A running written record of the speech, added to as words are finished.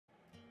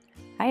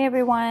Hi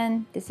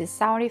everyone, this is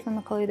Saori from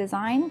Caluya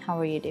Design. How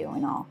are you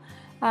doing all?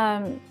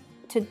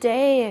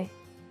 Today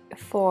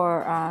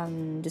for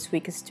this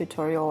week's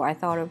tutorial, I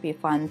thought it would be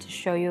fun to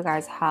show you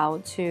guys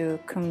how to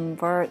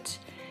convert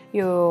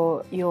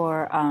your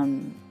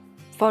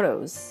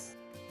photos,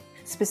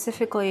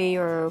 specifically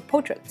your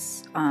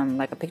portraits,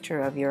 like a picture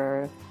of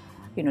your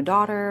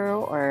daughter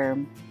or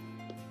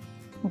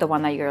the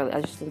one that you're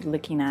just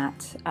looking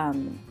at.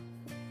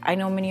 I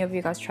know many of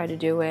you guys try to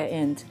do it,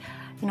 and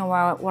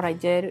what I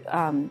did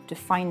to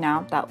find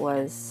out that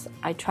was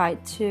I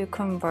tried to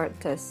convert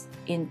this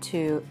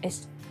into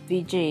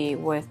SVG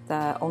with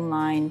the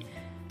online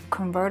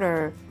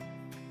converter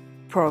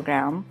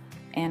program,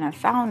 and I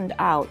found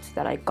out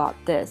that I got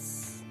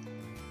this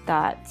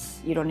that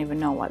you don't even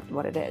know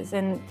what it is,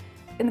 and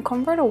the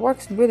converter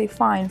works really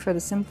fine for the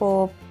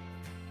simple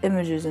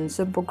images and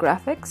simple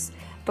graphics.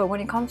 But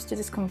when it comes to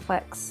this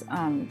complex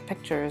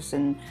pictures,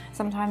 and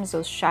sometimes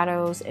those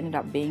shadows ended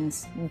up being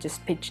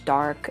just pitch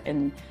dark,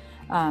 and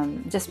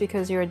just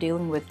because you're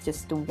dealing with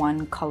just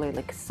one color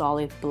like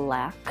solid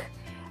black,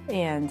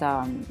 and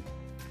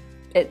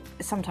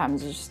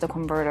sometimes it's just the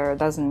converter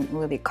doesn't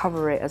really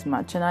cover it as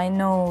much. And I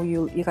know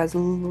you guys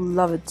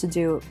love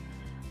to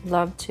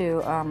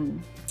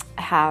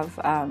have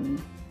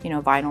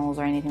vinyls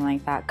or anything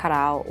like that cut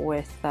out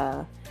with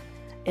the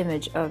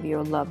image of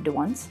your loved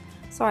ones.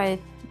 So I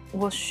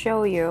will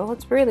show you.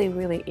 It's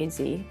really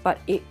easy, but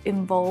it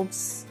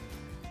involves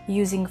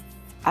using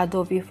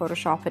Adobe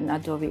Photoshop and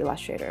Adobe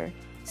Illustrator.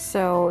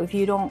 So if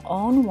you don't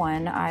own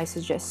one, I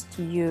suggest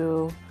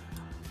you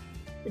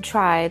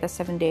try the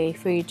 7-day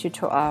free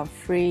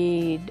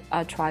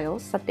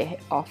trials that they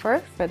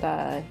offer for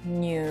the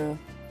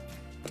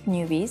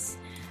newbies,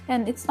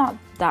 and it's not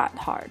that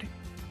hard.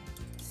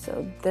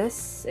 So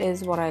this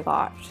is what I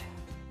got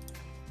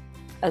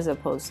as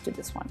opposed to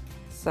this one.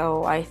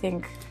 So I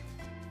think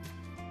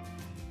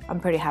I'm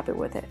pretty happy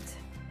with it.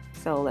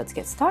 So let's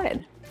get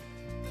started.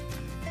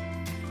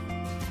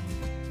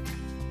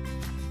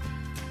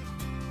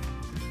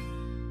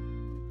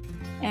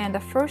 And the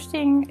first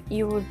thing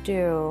you will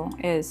do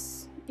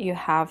is you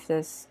have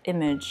this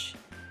image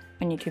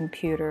on your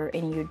computer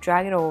and you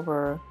drag it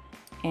over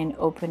and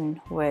open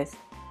with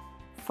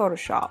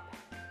Photoshop.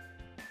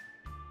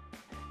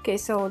 Okay,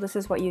 so this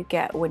is what you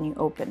get when you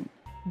open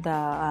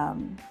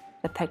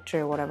the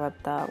picture, whatever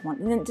the one.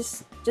 And then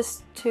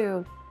just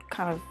to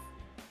kind of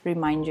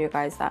remind you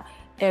guys that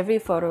every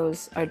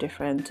photos are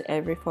different,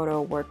 every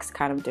photo works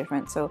kind of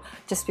different. So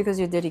just because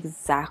you did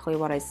exactly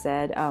what I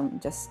said,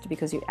 just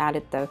because you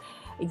added the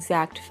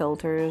exact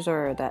filters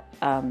or the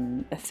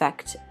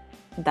effect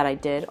that I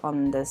did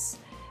on this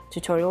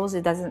tutorials,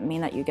 it doesn't mean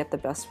that you get the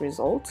best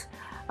result.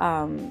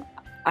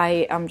 I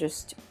am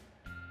just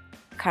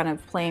kind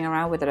of playing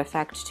around with the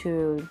effect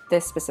to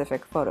this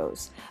specific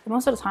photos. And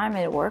most of the time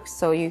it works,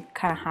 so you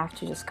kind of have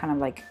to just kind of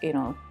like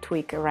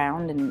tweak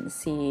around and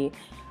see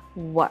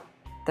what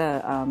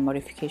the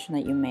modification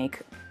that you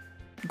make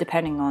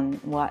depending on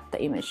what the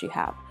image you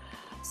have.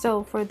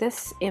 So for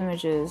this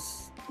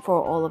images,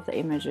 for all of the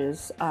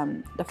images,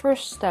 the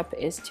first step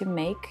is to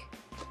make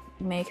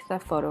the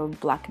photo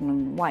black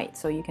and white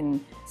so you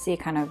can see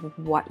kind of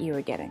what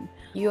you're getting.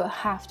 You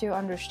have to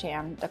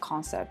understand the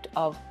concept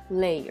of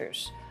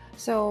layers.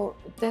 So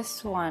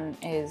this one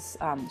is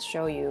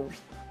show you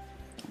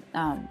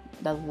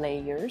the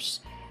layers,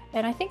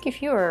 and I think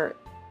if you're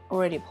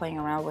already playing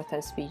around with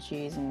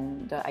SVGs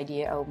and the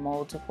idea of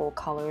multiple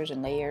colors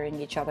and layering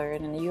each other,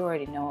 and then you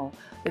already know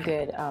a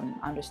good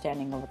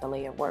understanding of what the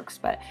layer works.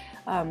 But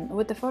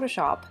with the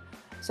Photoshop,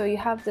 so you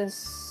have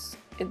this,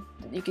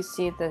 you can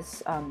see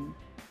this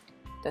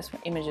this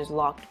image is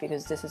locked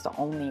because this is the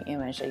only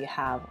image that you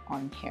have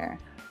on here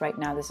right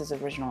now. This is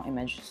the original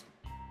image.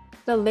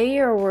 The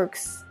layer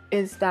works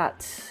is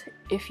that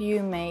if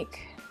you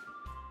make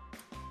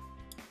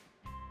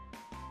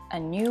a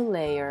new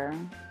layer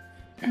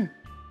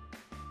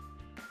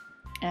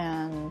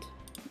and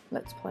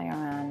let's play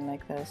around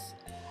like this,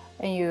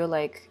 and you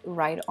like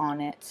write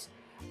on it,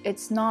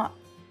 it's not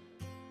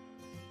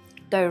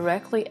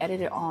directly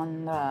edited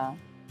on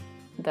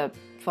the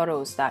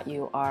photos that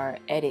you are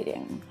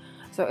editing.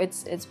 So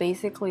it's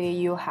basically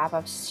you have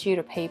a sheet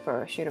of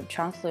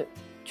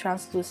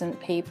translucent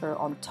paper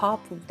on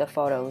top of the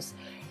photos,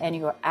 and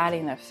you're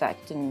adding an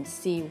effect and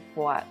see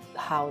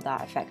how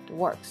that effect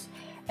works.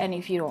 And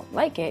if you don't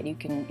like it, you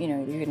can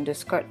you can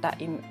discard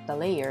that in the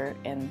layer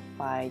and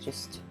by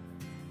just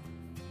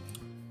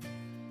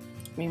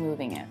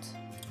removing it.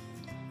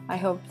 I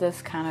hope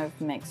this kind of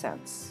makes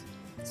sense.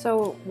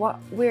 So what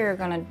we're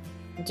gonna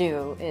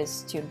do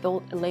is to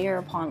build layer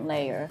upon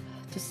layer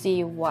to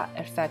see what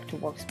effect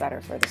works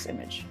better for this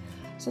image.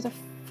 So the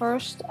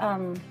first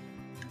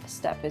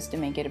step is to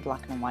make it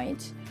black and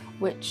white,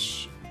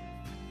 which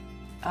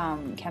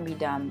can be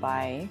done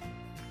by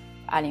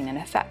adding an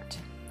effect.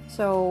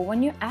 So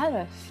when you add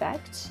an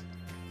effect,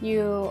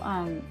 you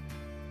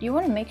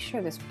want to make sure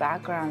this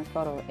background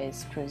photo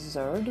is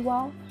preserved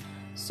well.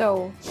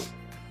 So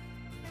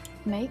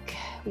make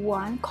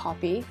one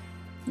copy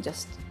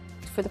just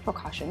for the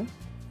precaution,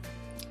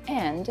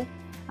 and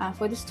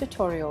For these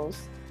tutorials,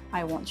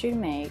 I want you to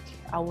make,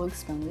 I will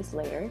explain this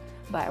later,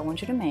 but I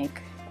want you to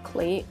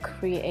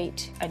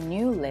create a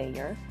new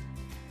layer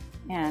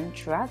and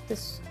drag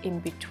this in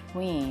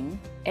between,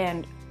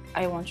 and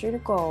I want you to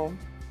go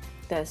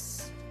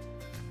this,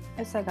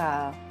 it's like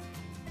a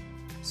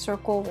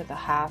circle with a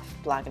half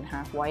black and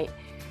half white.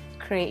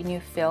 Create new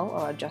fill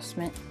or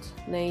adjustment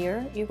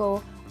layer. You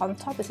go on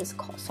top, this is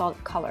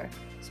solid color,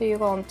 so you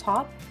go on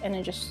top and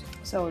then just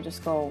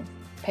go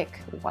pick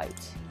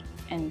white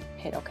and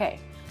hit OK.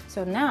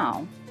 So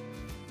now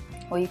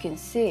what you can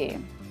see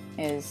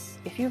is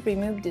if you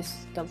remove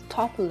the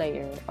top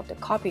layer of the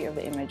copy of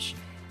the image,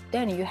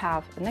 then you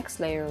have the next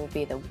layer will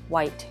be the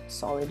white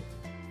solid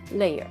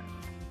layer.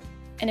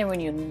 And then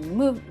when you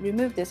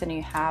remove this, and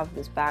you have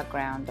this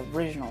background, the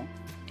original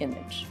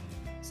image.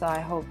 So I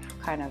hope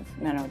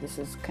no, this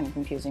is kind of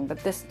confusing,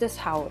 but this is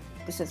how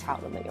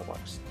the layer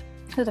works.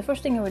 So the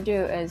first thing you would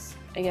do is,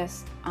 I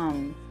guess,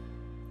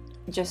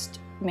 just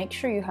make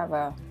sure you have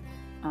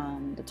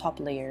the top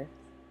layer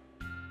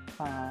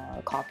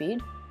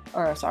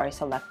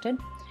selected,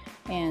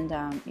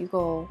 and you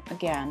go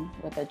again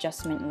with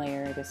adjustment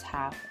layer, this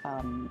half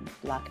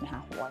black and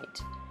half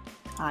white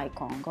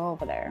icon. Go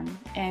over there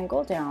and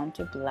go down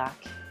to black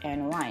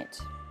and white,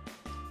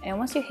 and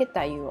once you hit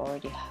that,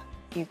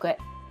 you get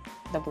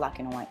the black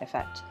and white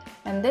effect,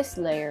 and this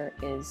layer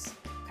is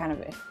kind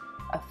of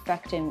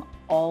affecting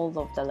all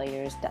of the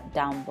layers that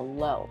down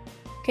below.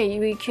 Okay,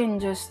 we can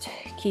just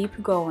keep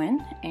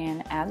going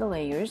and add the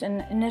layers,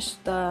 and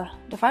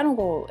the final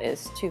goal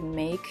is to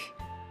make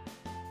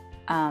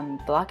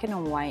black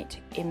and white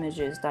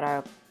images that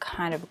are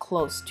kind of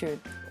close to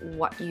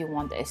what you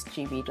want the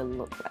SGB to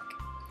look like.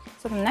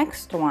 So the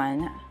next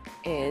one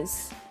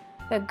is,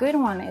 the good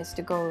one is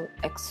to go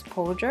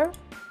exposure,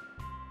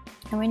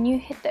 and when you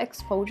hit the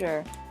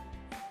exposure,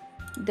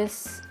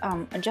 this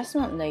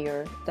adjustment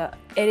layer, the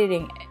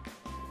editing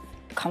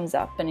comes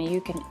up, and you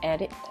can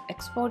edit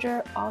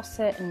exposure,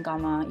 offset, and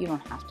gamma. You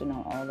don't have to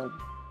know all the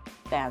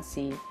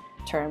fancy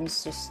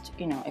terms, just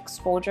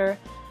exposure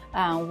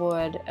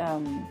would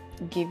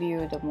give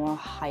you the more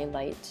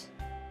highlight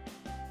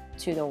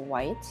to the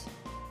white,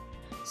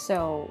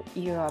 so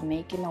you are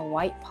making the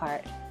white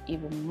part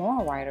even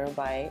more whiter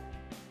by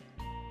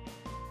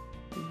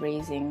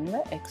raising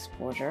the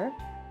exposure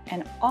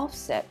and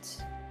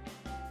offset.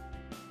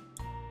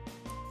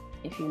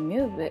 If you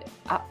move it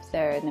up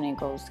there, then it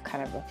goes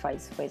kind of a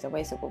fades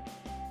away, so go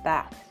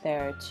back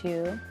there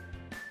to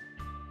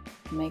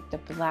make the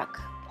black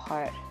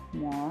part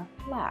more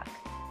black.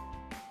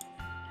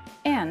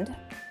 And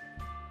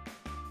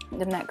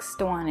the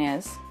next one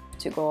is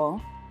to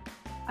go,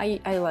 I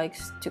like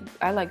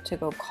to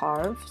go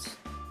carved,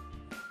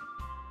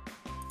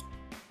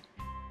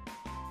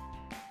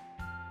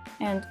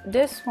 and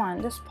this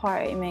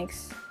part, it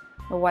makes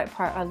the white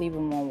part a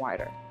little more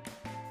whiter.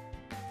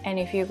 And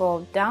if you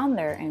go down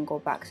there and go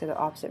back to the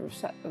opposite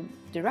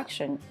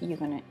direction, you're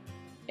gonna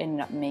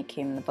end up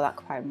making the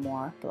black part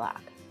more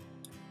black.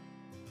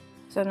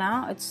 So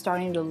now it's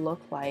starting to look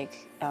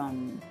like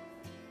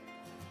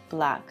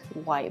black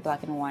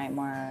and white,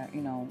 more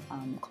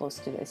close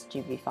to the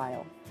SGB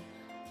file.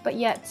 But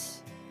yet,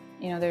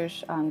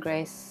 there's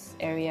gray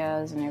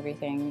areas and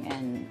everything,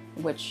 and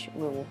which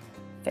we'll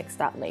fix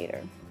that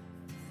later.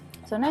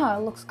 So now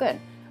it looks good.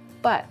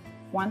 But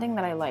one thing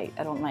that I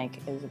don't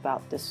like is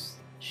about this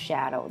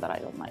shadow that I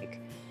don't like.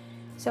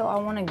 So I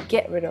want to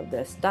get rid of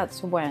this.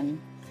 That's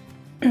when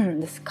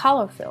this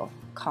color fill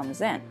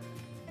comes in.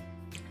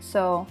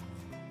 So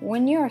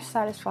when you're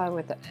satisfied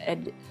with the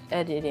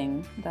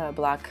editing, the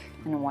black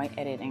and white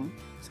editing,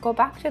 let's go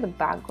back to the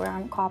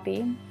background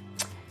copy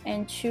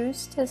and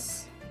choose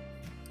this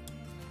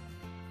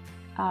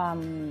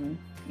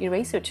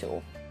eraser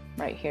tool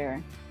right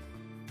here,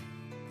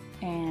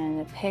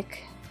 and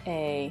pick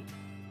a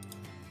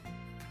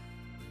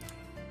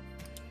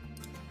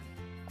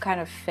kind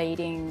of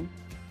fading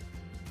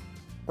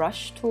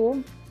brush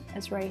tool.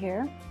 It's right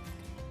here,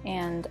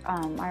 and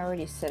I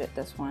already set it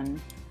this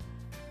one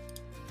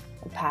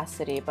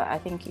opacity, but I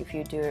think if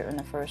you do it on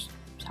the first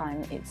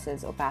time, it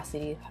says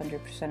opacity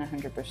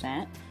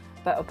 100%,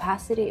 but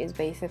opacity is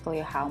basically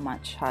how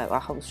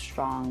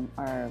strong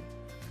or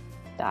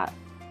that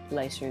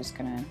laser is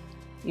gonna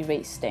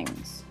erase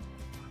things.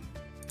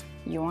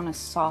 You want a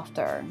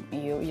softer,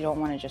 you don't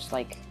want to just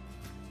like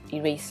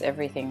erase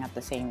everything at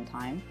the same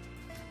time.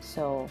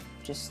 So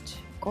just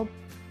go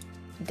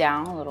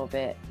down a little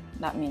bit.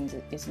 That means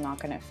it's not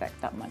going to affect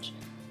that much.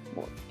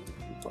 We'll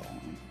go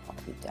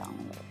probably down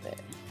a little bit.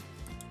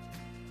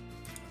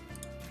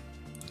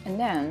 And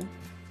then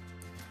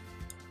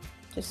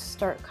just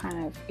start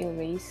kind of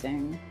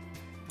erasing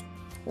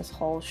this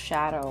whole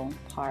shadow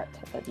part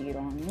that you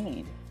don't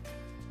need.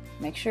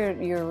 Make sure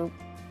you're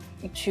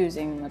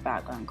choosing the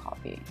background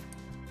copy.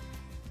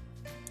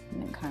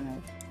 And then kind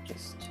of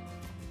just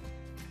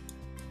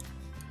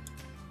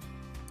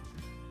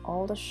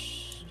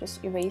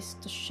just erase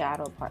the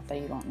shadow part that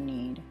you don't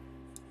need,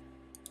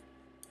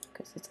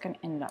 because it's going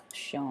to end up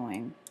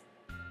showing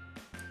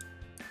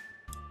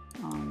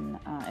on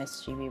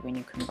SGB when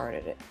you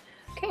converted it.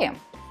 Okay,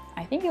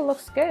 I think it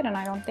looks good, and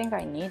I don't think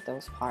I need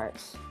those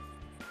parts.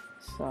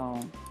 So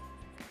I'm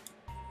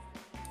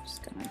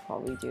just gonna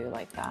probably do it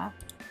like that,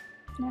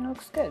 and it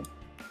looks good.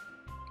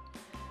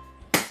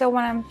 So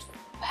when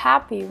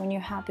you're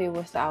happy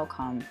with the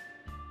outcome,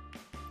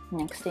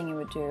 next thing you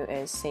would do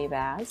is save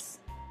as,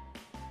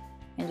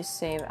 and just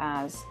save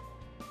as,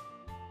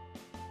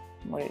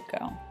 where did it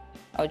go?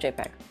 Oh,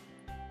 JPEG.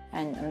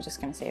 And I'm just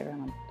gonna save it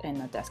in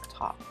the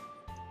desktop.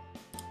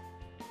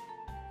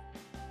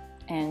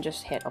 And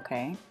just hit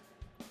OK.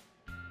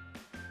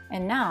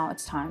 And now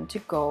it's time to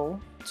go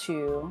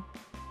to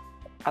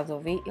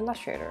Adobe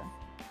Illustrator.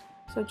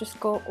 So just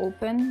go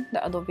open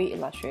the Adobe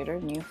Illustrator,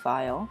 new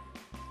file,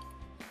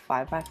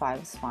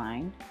 5x5 is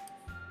fine,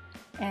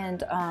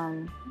 and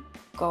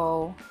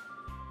go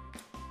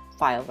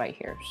file right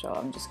here. So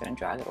I'm just gonna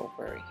drag it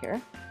over right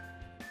here,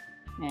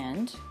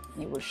 and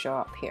it will show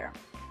up here.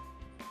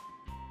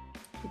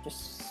 So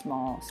just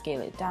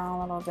scale it down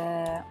a little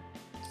bit,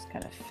 just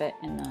kind of fit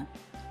in the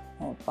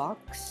whole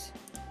box.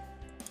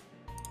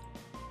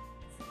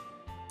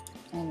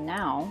 And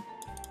now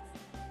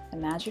the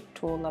magic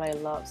tool that I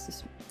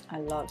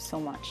love so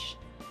much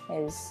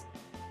is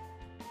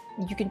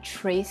you can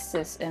trace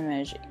this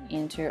image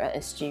into a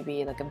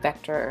SGB, like a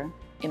vector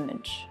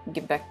image,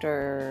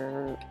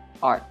 vector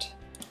art.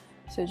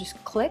 So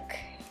just click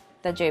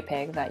the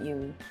JPEG that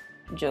you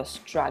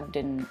just dragged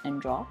in and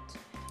dropped,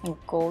 and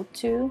go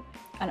to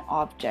an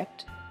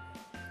object,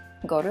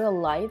 go to a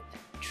live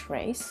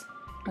trace,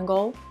 and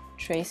go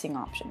tracing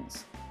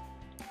options.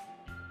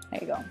 There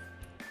you go.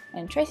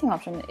 And tracing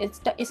option,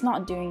 it's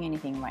not doing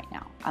anything right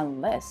now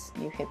unless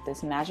you hit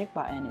this magic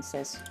button. It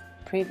says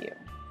preview.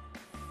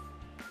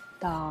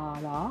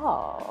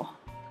 Ta-da!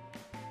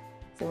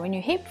 So when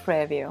you hit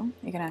preview,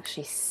 you can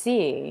actually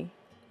see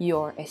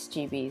your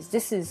SGBs.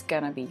 This is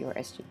gonna be your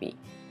SGB.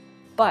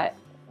 But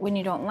when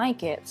you don't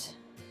like it,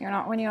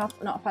 when you're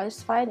not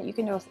satisfied, you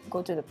can just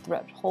go to the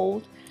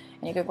threshold,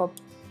 and you can go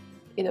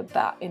either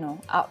back,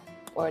 up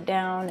or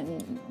down,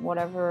 and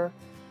whatever.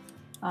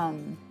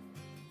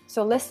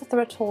 So less the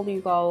threshold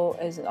you go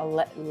is a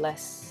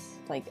less,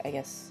 like, I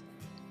guess,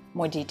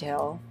 more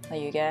detail that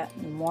you get.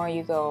 The more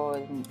you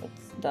go,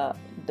 the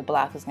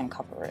black is going to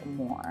cover it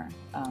more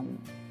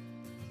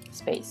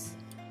space.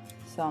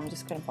 So I'm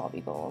just going to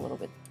probably go a little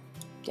bit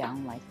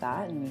down like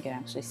that, and you can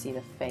actually see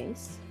the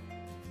face.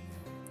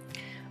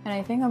 And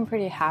I think I'm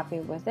pretty happy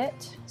with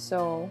it.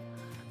 So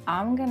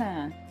I'm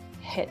gonna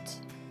hit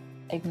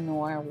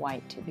ignore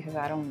white because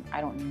I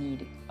don't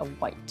need a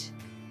white.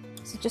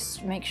 So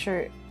just make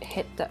sure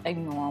hit the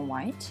ignore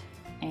white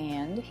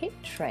and hit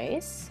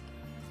trace.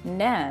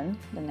 And then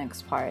the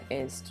next part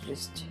is to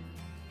just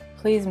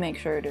please make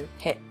sure to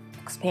hit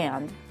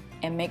expand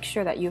and make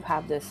sure that you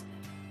have this,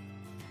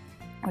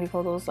 what do you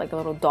call those, like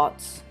little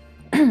dots,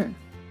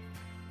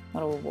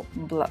 little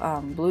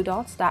blue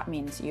dots. That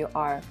means you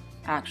are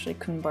actually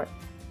convert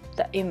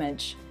the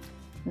image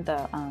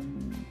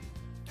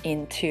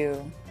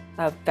into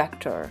a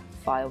vector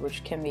file,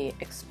 which can be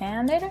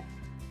expanded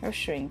or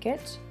shrink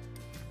it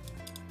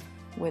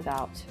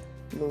without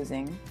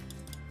losing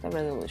the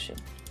resolution.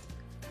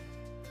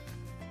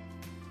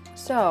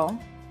 So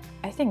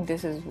I think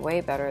this is way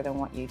better than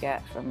what you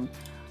get from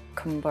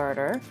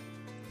Converter.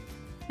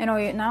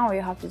 And now all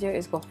you have to do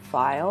is go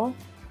File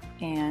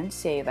and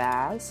Save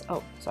As.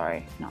 Oh,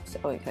 sorry, not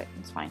oh, okay,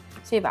 it's fine.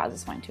 Save As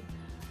is fine too.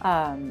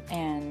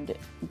 And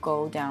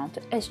go down to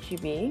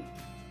SGB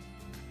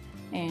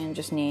and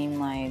just name,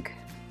 like,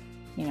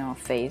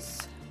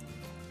 face,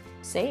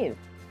 save.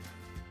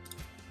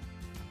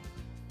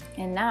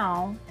 And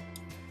now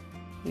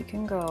you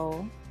can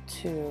go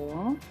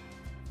to,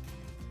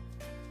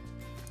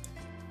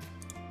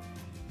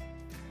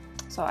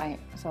 so I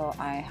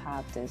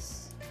have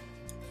this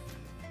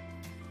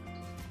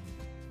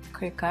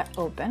Cricut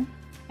open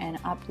and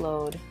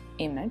upload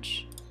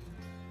image.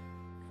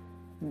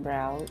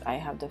 Browse, I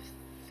have the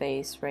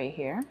face right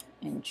here,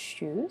 and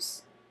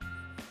choose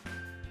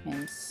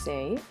and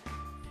save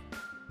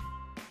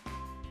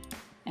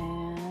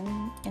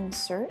and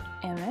insert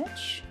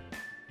image,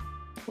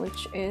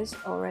 which is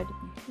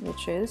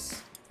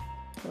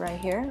right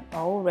here,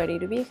 all ready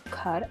to be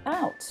cut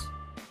out.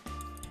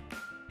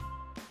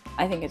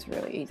 I think it's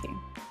really easy.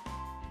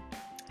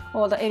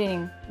 Well, the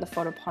editing, the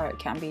photo part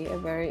can be a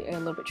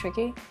little bit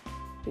tricky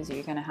because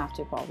you're gonna have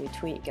to probably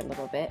tweak a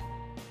little bit,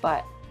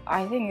 but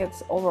I think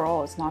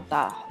overall it's not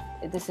that.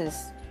 This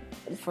is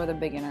for the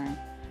beginner.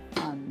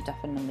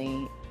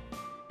 Definitely,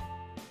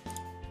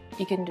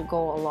 you can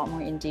go a lot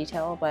more in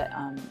detail, but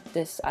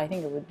this, I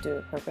think it would do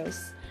a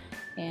purpose.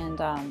 And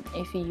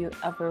if you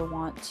ever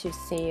want to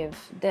save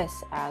this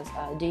as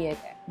a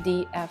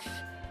DXF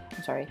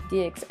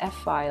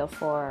file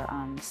for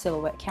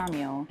Silhouette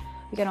Cameo,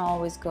 you can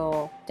always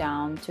go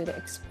down to the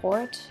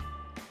export,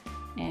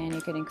 and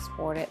you can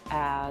export it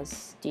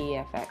as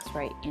DFX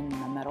right in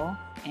the middle,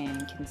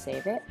 and you can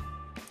save it.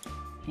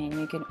 And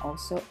you can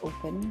also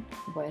open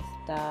with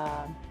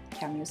the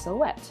Cameo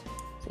Silhouette.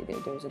 See,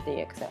 there's a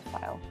DXF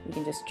file. You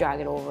can just drag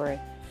it over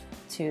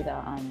to the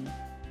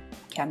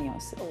Cameo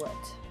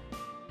silhouette.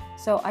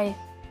 So I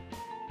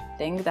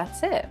think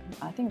that's it.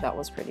 I think that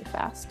was pretty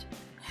fast.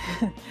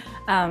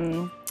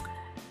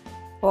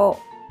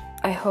 Well,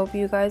 I hope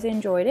you guys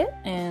enjoyed it,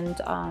 and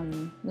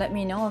let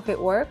me know if it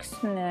works,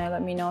 and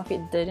let me know if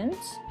it didn't.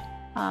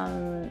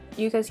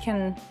 You guys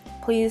can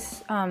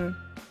please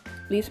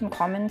leave some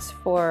comments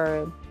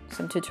for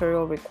some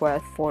tutorial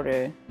requests for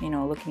the, you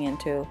know, looking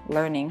into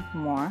learning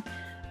more,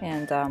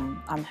 and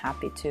I'm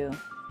happy to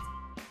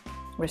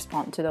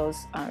respond to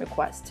those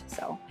requests.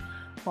 So,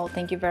 well,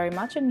 thank you very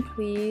much, and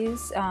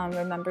please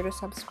remember to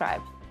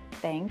subscribe.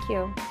 Thank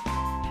you.